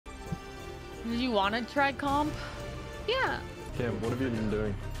Did you want to try comp? Yeah. Cam, what have you been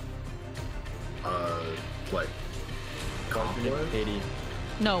doing? Like, comp 80.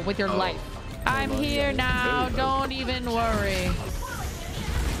 No, with your life. I'm here now. Don't even worry.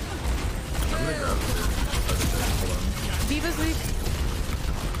 I'm gonna grab it. Hold on. Diva's weak.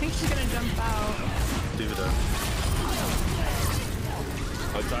 I think she's gonna jump out. Leave it up.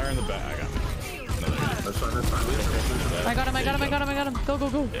 I'll tire in the back. I got him. That's fine, that's fine. I got him, I got him, I got him, I got him. Go, go,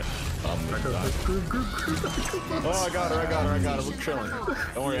 go. Yeah. Oh, Oh, I got her. We're chilling.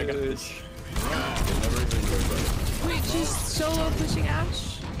 Don't worry, I got this. Wait, she's solo pushing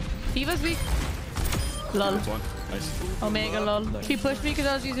Ash. Diva's weak. Lol. One. Nice. Omega lol. She pushed me because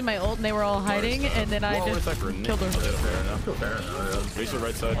I was using my ult and they were all hiding, and then I just killed her. Fair enough. Face the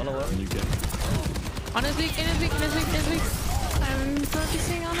right side. On the left. You can. On his weak, in his weak, in his weak, in his weak. I'm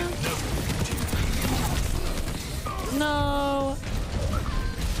focusing on him. No.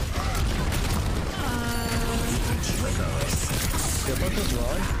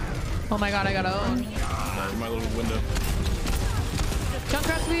 Oh my god, I got owned. My little window.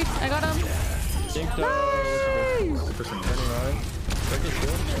 Junkrat's weak. I got him. Nice.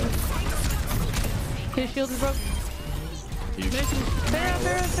 His shield is broke. Huge.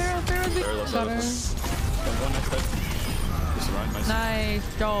 Farrah's weak. Got her. Nice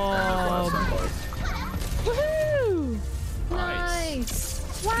job. Woohoo!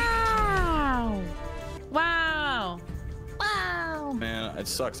 Nice. Wow. Wow. Wow. Man, it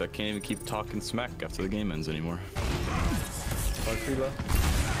sucks. I can't even keep talking smack after the game ends anymore.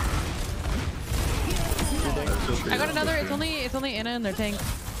 I got another. It's only Anna and their tank.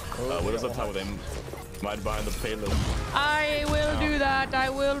 What is up top with him? Right behind the payload. I will do that. I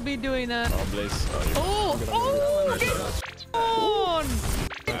will be doing that. Oh, Blaze. Oh, get on.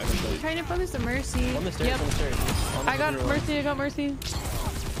 I'm trying to focus the Mercy. On the stairs, Yep. on the stairs. I got Mercy. I got Mercy.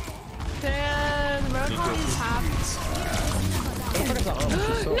 The Roadhog is tapped.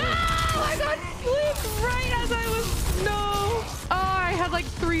 No! I got flipped right as I was. No. Oh, I had like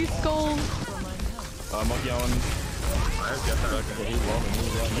 3 skulls. Monkey on.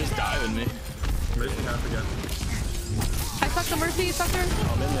 He's diving me. Mercy half again. I sucked the Mercy. Sucked her.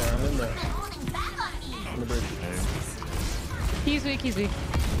 I'm in there. On the bridge. He's weak. He's weak.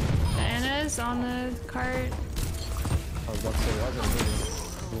 Anna's on the cart. I was about to say, why is it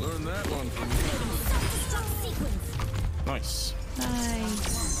moving? Learn that one from me. Nice.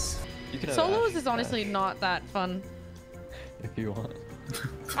 Nice. You can have Solos Ash. is honestly not that fun. If you want.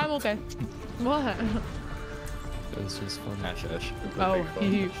 I'm okay. What? It's just fun. Ash. Oh,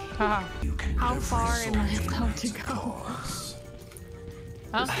 haha. How far am I allowed to go?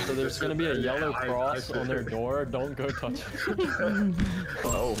 Huh? So there's gonna be a yellow cross on their door. Don't go touch it.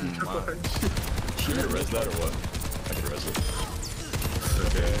 Oh my. Should I res that or what? I can res it.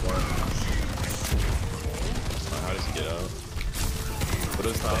 Okay. How does he get out?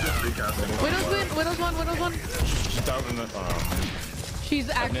 Widow's top. Widow's one. She's down in the. She's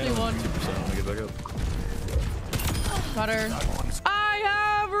actually one. 2%. Let me get back up. Got her. I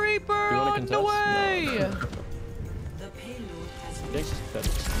have Reaper on the way.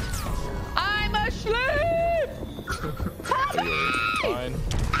 I'm asleep. Fine.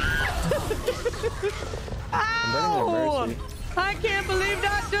 Ow! I can't believe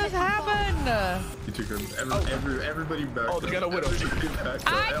that just happened. You took her. Everybody back. Oh, they got a widow.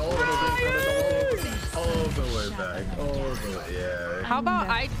 I'm all the way back. All the way. Yeah. How about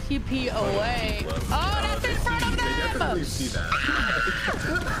I TP away? Oh, that's in front of They them. definitely see that.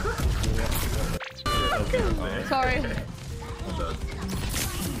 Sorry.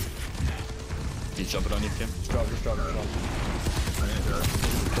 He's jumping on you, Kim. Drop.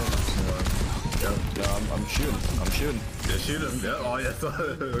 Yeah, I'm shooting. Yeah, shoot him. Yeah. Oh, yeah.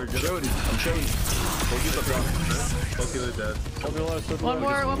 We're good. I'm shooting. Focus up down. Focus dead. One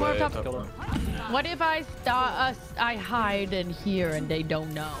more top. Kill him. What if I hide in here and they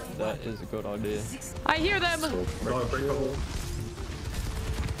don't know? That is a good idea. I hear them. Oh, break the hole.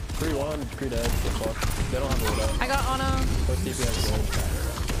 3-1, 3 dead. They don't have a widow. I got Anna. Go TP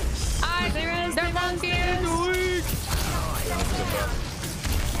They're monkeys.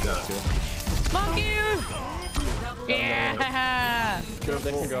 Monkey. Yeah.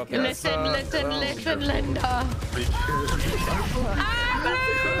 They can go up there. Listen, Linda. I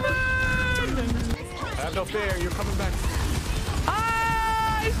I have no fear. You're coming back.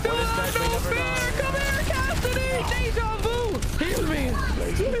 still have no fear. Come here, Cassidy. Deja vu. Heal me.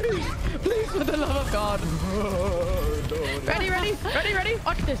 Please, for the love of God. Ready.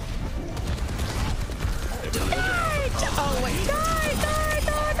 Watch this. Oh, wait. Die.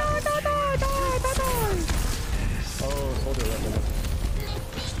 Oh, soldier left.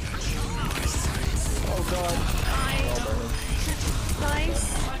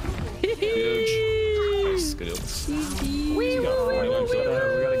 Nice. Huge. Nice. Good deal. We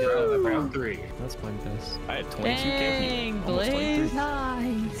gotta get that Round 3. That's my best. I had 22 Dang, Blaze.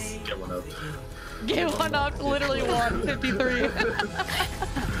 Nice. Get one up. Get one up, literally 153.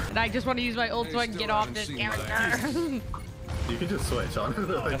 And I just want to use my ult so I can get off this character. You can just switch on.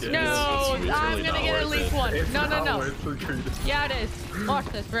 Like, No, it's I'm really gonna not get at worth least it. one. It's No, no, not no. worth the treat. Yeah, it is. Watch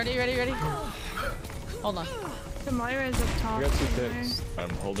this. Ready, ready, ready? Hold on. The Moira is up top. We got 2 somewhere. picks. I'm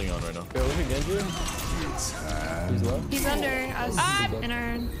holding on right now. Yo, look at Genji. He's low. He's under us in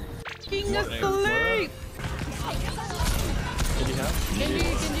our... King asleep. Did you have? Genji.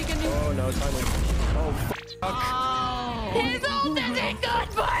 Oh no, timing. Oh, His ult isn't good,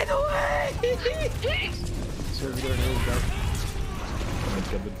 by the way. serve there and he's back.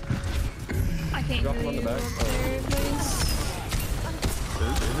 I can't Drop him really on the back. go there, please.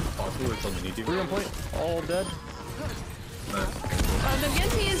 Is it possible it's on the knee team? 3 on point. All dead. Oh, the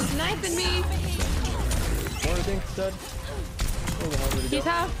Genji is sniping me. More I think dead. Oh, the hell did he He's go?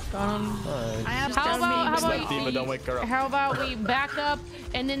 half gone. Nice. I have How about Diva, don't wake her up. How about we back up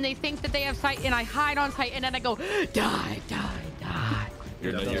and then they think that they have sight and I hide on sight and then I go die.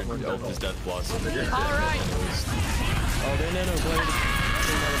 Your ult is death blossom. All right. Oh, they nano blade.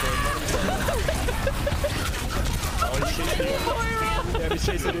 Oh, he's chasing you. Yeah, he's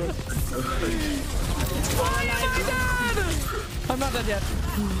chasing you. Why am I dead? I'm not dead yet.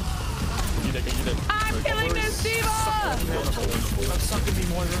 You did. I'm killing this diva.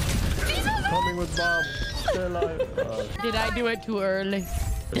 Coming with Bob. Stay alive. Did I do it too early?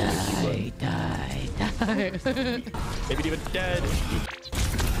 Die. Maybe even dead.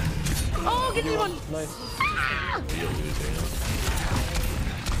 Oh, give me one. Nice.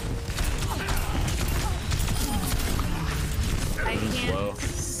 I can't Slow.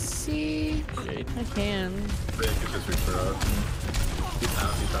 see. I can. Big, it's just Reaper up. He's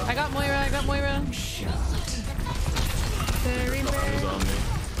out. I got Moira. The Reaper. He's on me.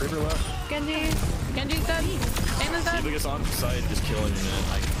 Reaper left. Genji. Genji's dead. Ana's dead. Diva gets on side, just killing me, man.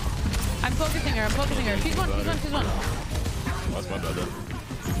 I'm focusing her. She's one. That's my brother.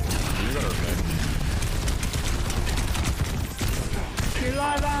 You're gonna remain. You're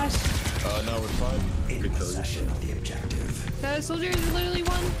live, Ash. No, we're fine. Good kill. The soldier is literally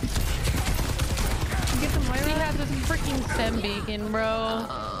one. Get the Moira. He has a freaking stem beacon, bro.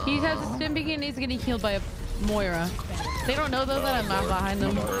 He has a stem beacon and he's getting healed by a Moira. They don't know though that I'm not behind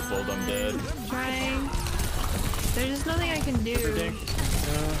them. I'm purpled, I'm dead. Trying. There's just nothing I can do.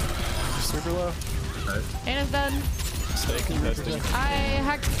 Super low. Ana's dead. Stay contesting. I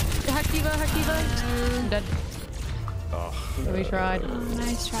hack Diva. I'm dead. Oh, We tried. Oh,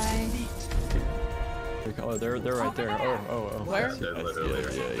 nice try. Oh, they're right there. Oh. Where? They're literally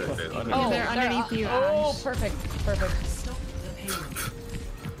right there. Oh, they're underneath you, Oh, Ash. perfect.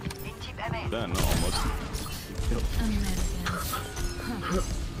 then almost.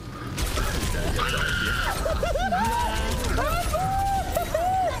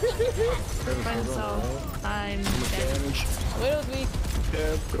 So I'm dead. Widow's weak.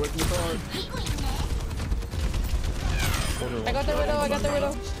 Yeah, go in the car. I got the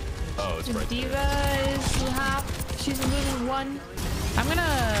widow. Oh, it's The right there. Diva is half. She's losing one. I'm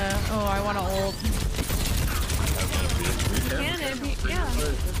gonna. Oh, I want to ult. Can it be? Yeah.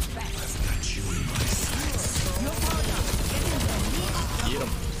 Get him.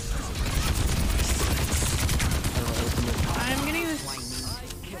 I'm getting this.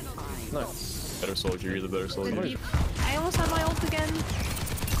 Nice. Better soldier, you're the better soldier. I almost had my ult again.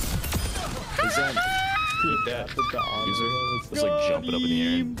 He's on. That user. It's like jumping up in the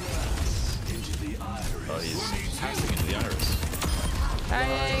air. Oh, he's passing into the iris. I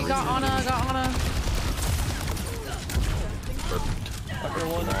got Ana.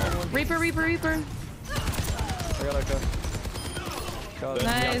 Reaper. I got Electra.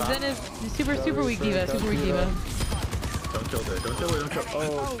 Nice. Zen is super weak diva. Don't kill her.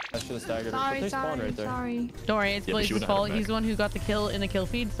 Oh, I should have staggered her. But they spawn right there. Sorry. Don't worry, it's Yeah, but she Blaze's wouldn't have fault. it He's the one who got the kill in the kill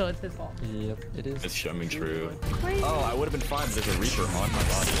feed, so it's his fault. Yep, it is. It's showing true. Wait. Oh, I would have been fine, but there's a Reaper on my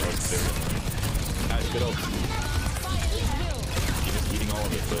body. That was very annoying. Nice, good ult. He was eating all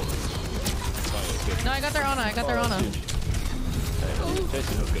of it, but it's fine, it was good. No, I got their Ana.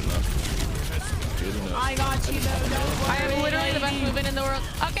 Jason was good enough. Good enough. I got you though. Don't I have worry. literally the best movement in the world.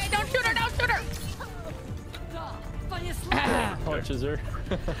 Okay, don't shoot her. Punches her.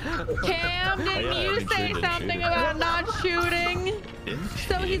 Cam, didn't yeah, you didn't say shoot, something about not shooting?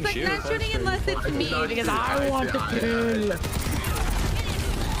 So he's like, not shooting unless it's me, because I want to kill.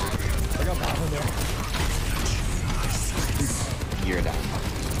 I got Bob in there. You're down.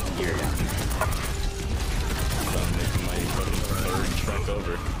 we're back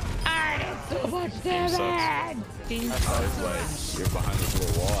over. I did so much Game sucks. damage. I was like, you're behind this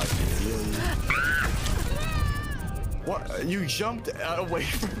little wall. I can heal you. What? You jumped away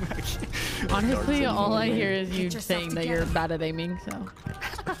from me. Honestly, all I hear is you saying that you're bad at aiming, so.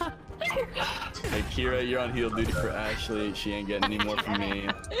 Hey, Kira, you're on heal duty for Ashley. She ain't getting any more from me.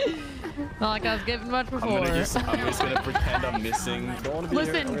 Not like I was getting much before. I'm just gonna pretend I'm missing.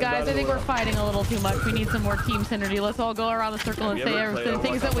 Listen, guys, I think we're fighting a little too much. We need some more team synergy. Let's all go around the circle and say the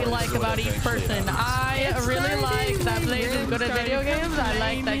things that we like about each person. I really like that Blaze is good at video games. I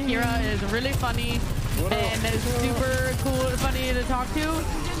like that Kira is really funny and is super cool and funny to talk to.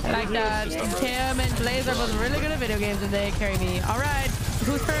 I like that Tim and Blaze are both really good at video games and they carry me. All right,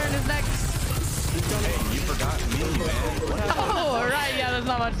 whose turn is next? Hey, you forgot me, man. Oh, all right. Yeah, there's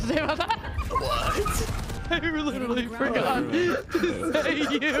not much to say about that. What? I literally forgot to say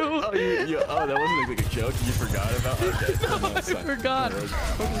you. Oh, that wasn't like a joke. You forgot about it. Okay. No, I forgot.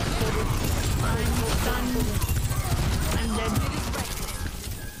 I'm done. I'm dead.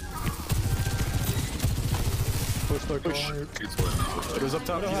 Push. It was up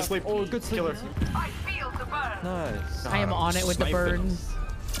top. He's asleep. Oh, good sleep. Killer. Nice. I am on it with the burns.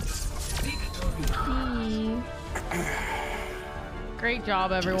 Great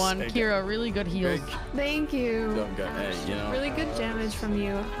job, everyone. Kira, really good heals. Thank you. Hey, you know. Really good damage from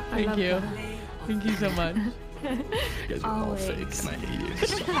you. I Thank love you. that. Thank you so much. You guys are all Always. fake, and I hate you.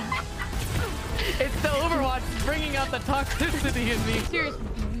 It's the Overwatch bringing out the toxicity in me. Seriously,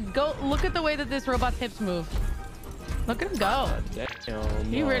 go look at the way that this robot's hips move. Look at him go. Damn.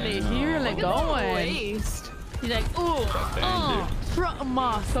 He really going. Waste. He's like, ooh,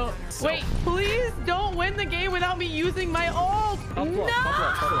 trauma. So wait, please don't win the game without me using my ult. No! Yeah,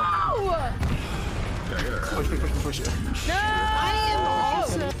 Push it. No! I am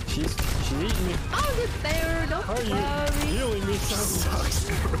also. She's eating me. I'll get there. Don't How are you worry. healing me? Sucks.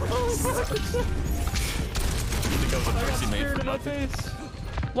 You think I was a mercy main for nothing?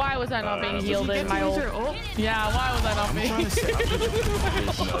 Why was I not being healed in my ult? ult? Yeah, why was I not being Trying to say,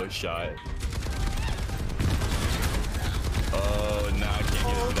 there's no shot. Oh, nah, I can't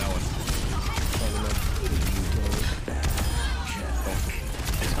get into that one.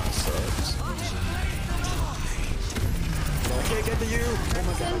 This kind of sucks. I can't get to you. Oh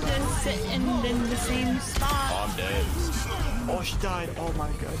my god. Just sitting in the same spot. Oh, I'm dead. Oh, she died. Oh my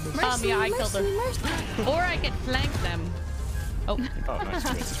goodness. Yeah, I killed her. Or I could flank them. Oh, Oh,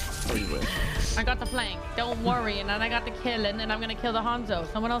 nice. Oh, you win. I got the flank. Don't worry. And then I got the kill, and then I'm gonna kill the Hanzo.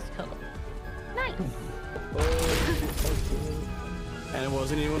 Someone else killed him. Nice. And it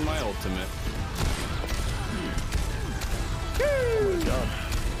wasn't even my ultimate.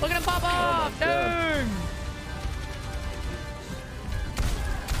 Look at him pop off! Darn!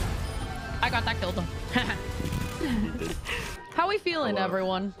 I got that killed him. How we feeling,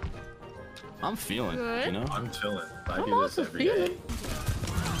 everyone? I'm feeling, Good. you know? I'm chilling. I I'm do this also every day. feeling.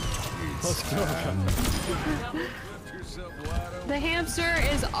 Let's go. The hamster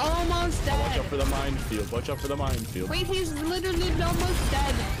is almost Watch dead. out for the minefield. Watch out for the minefield. Wait, he's literally almost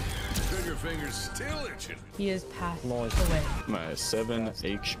dead. Trigger finger's still itching. He is passed Nice. away. I'm at 7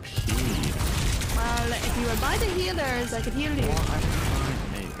 HP. Well, if you were by the healers, I could heal you.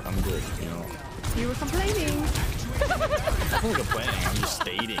 Hey, I'm good, you know. You were complaining. I'm not complaining. I'm just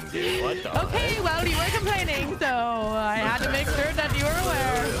stating, dude. What the Okay, well, you were complaining, so I had to make sure that you were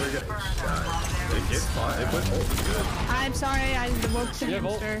aware. It's fine. It went ult is good. I'm sorry, I woke the Yeah,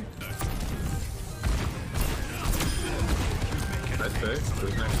 Volt. hamster. Red pick.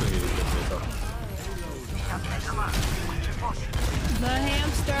 Who's next to you? The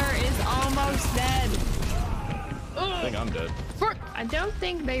hamster is almost dead. I think I'm dead. I don't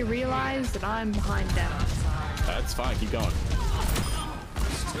think they realize that I'm behind them. That's fine. Keep going.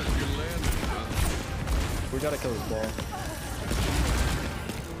 We gotta kill this ball.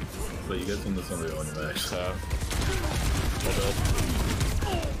 But you get into somebody on your back. Hold up.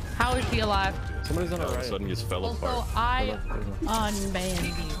 How is she alive? Somebody's on the All of a right. sudden, just fell Also, apart. I unbanned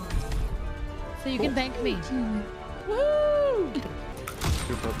you. So you can thank me. Woo!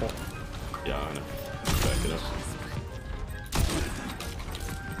 Two purple. Yeah, I know. Back it up.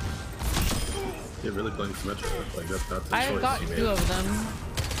 You're really playing Symmetra. Like, that's not the I choice got you made. 2 of them.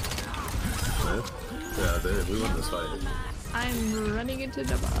 Yeah, we won this fight. I'm running into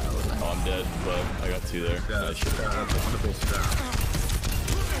the bow. Oh, I'm dead, but I got 2 there. Yeah, I should that's a wonderful strat.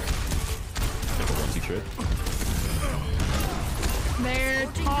 take a 1-2 trip. Their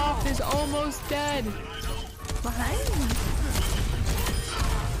top is almost dead. Behind me.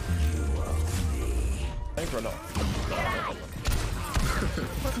 Thank you. No.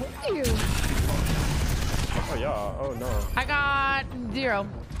 What are you? Oh yeah. Oh no. I got 0.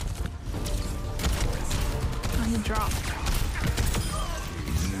 Oh, he dropped.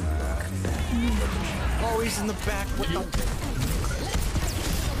 Oh, he's in the back. What the?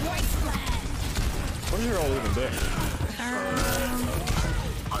 What are you all even doing?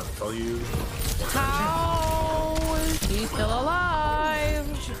 I'll tell you. How is he still alive?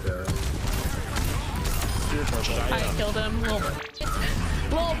 Yeah. I killed him. Little.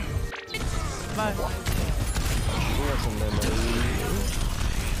 Bye.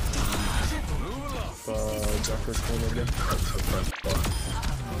 Jeffrey's corner again.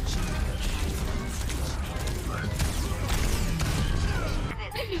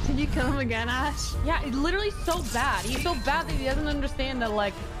 Did you kill him again, Ash? Yeah, it's literally so bad. He's so bad that he doesn't understand that,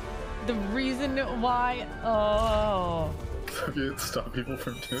 like, the reason why. Oh. You stop people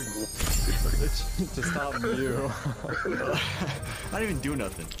from doing To stop you. I didn't even do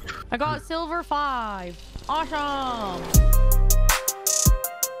nothing. I got silver 5. Awesome.